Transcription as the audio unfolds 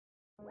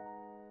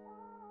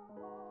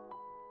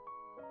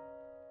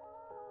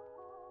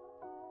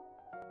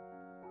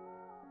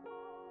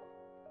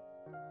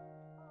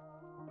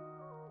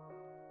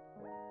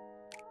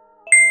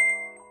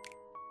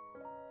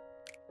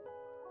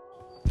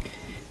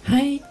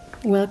Hi,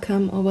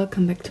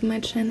 welcome back to my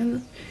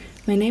channel.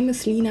 My name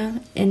is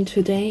Lina and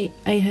today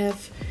I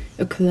have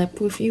a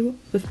collab with you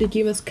with the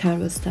US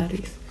Caro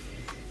studies.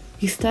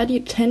 We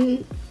studied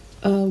 10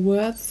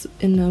 words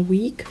in a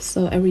week,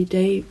 so every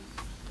day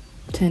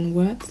 10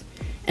 words,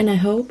 and I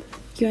hope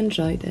you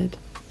enjoyed it.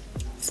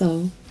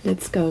 So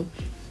let's go.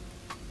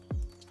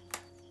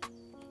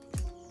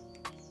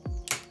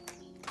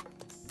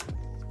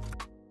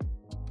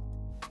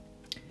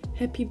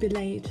 Happy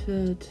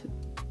belated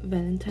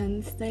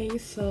Valentine's Day.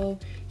 So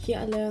here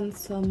I learned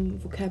some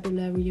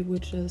vocabulary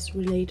which is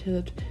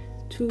related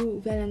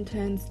to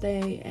Valentine's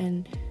Day,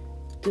 and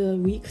the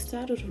week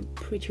started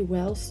pretty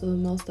well, so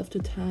most of the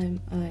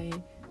time I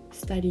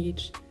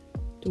studied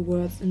the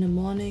words in the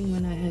morning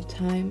when I had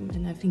time,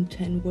 and I think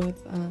 10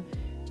 words are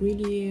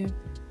really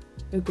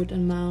a good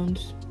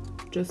amount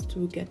just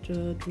to get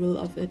the drill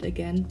of it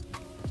again.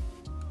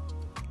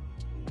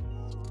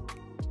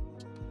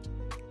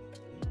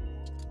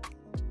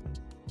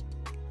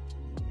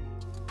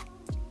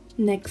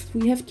 Next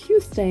we have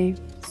Tuesday.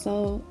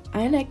 So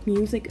I like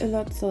music a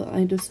lot, so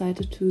I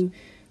decided to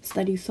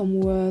study some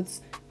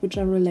words which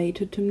are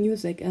related to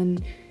music,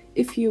 and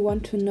if you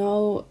want to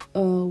know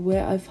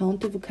where I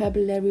found the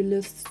vocabulary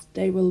lists,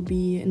 they will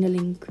be in the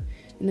link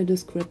in the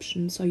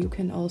description, so you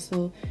can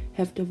also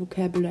have the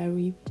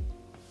vocabulary.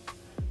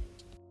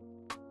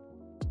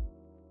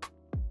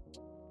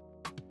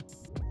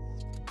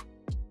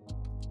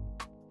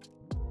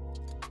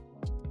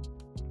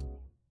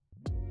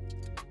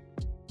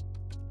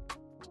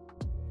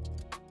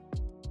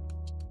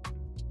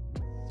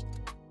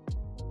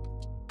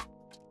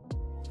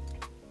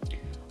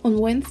 On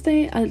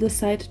Wednesday, I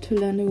decided to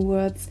learn the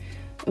words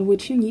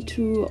which you need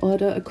to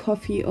order a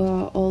coffee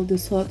or all the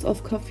sorts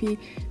of coffee,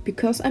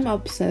 because I'm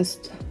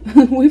obsessed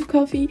with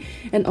coffee,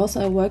 and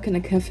also I work in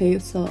a cafe,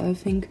 so I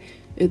think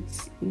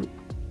it's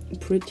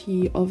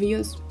pretty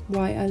obvious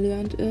why I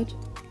learned it.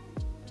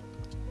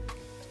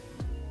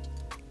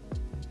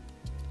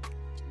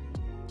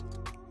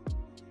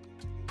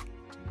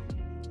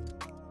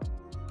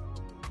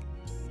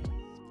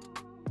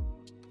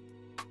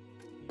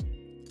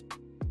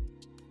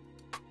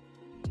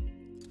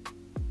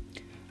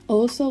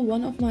 Also,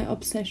 one of my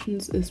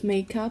obsessions is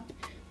makeup,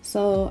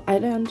 so I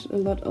learned a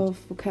lot of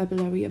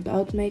vocabulary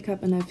about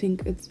makeup, and I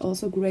think it's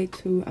also great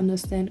to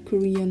understand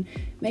Korean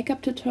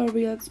makeup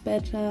tutorials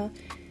better.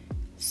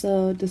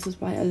 So this is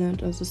why I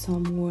learned also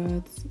some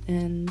words,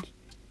 and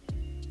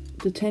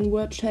the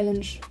 10-word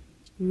challenge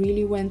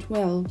really went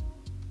well.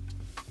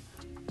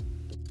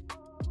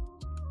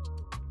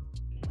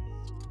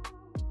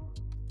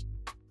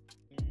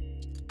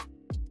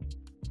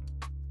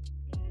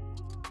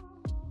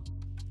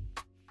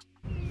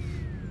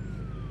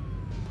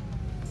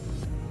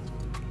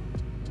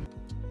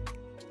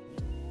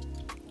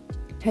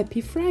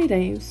 Happy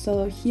Friday!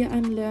 So here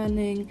I'm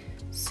learning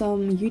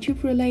some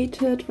YouTube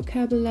related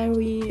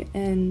vocabulary,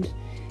 and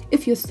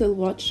if you're still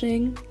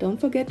watching, don't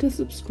forget to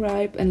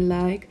subscribe and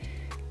like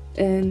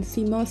and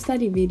see more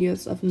study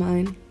videos of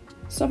mine.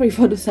 Sorry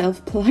for the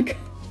self-plug.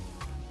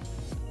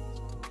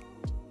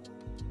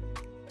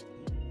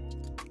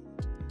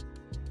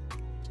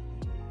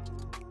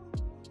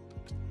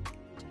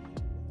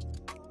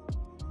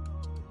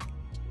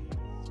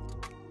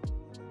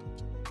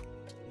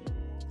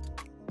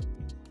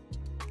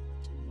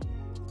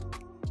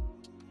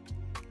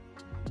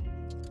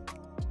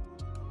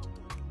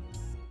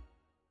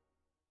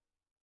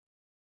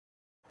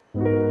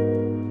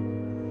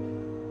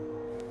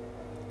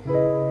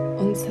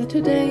 On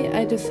Saturday,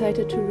 I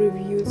decided to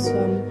review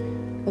some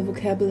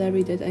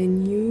vocabulary that I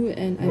knew,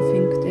 and I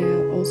think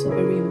they're also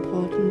very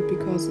important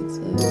because it's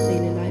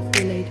daily life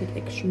related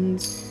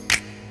actions,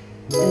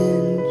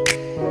 and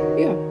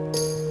yeah.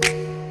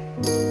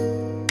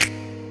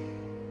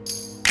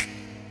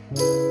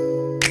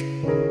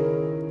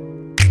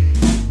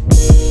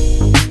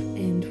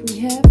 And we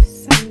have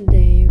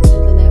Sunday, so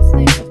the last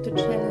day of the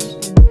challenge,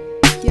 and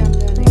here I'm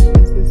learning,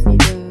 as you see,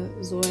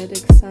 the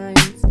zodiac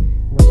signs.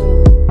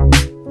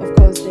 Of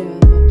course, there are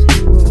not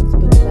 10 words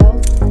but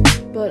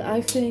 12, but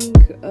I think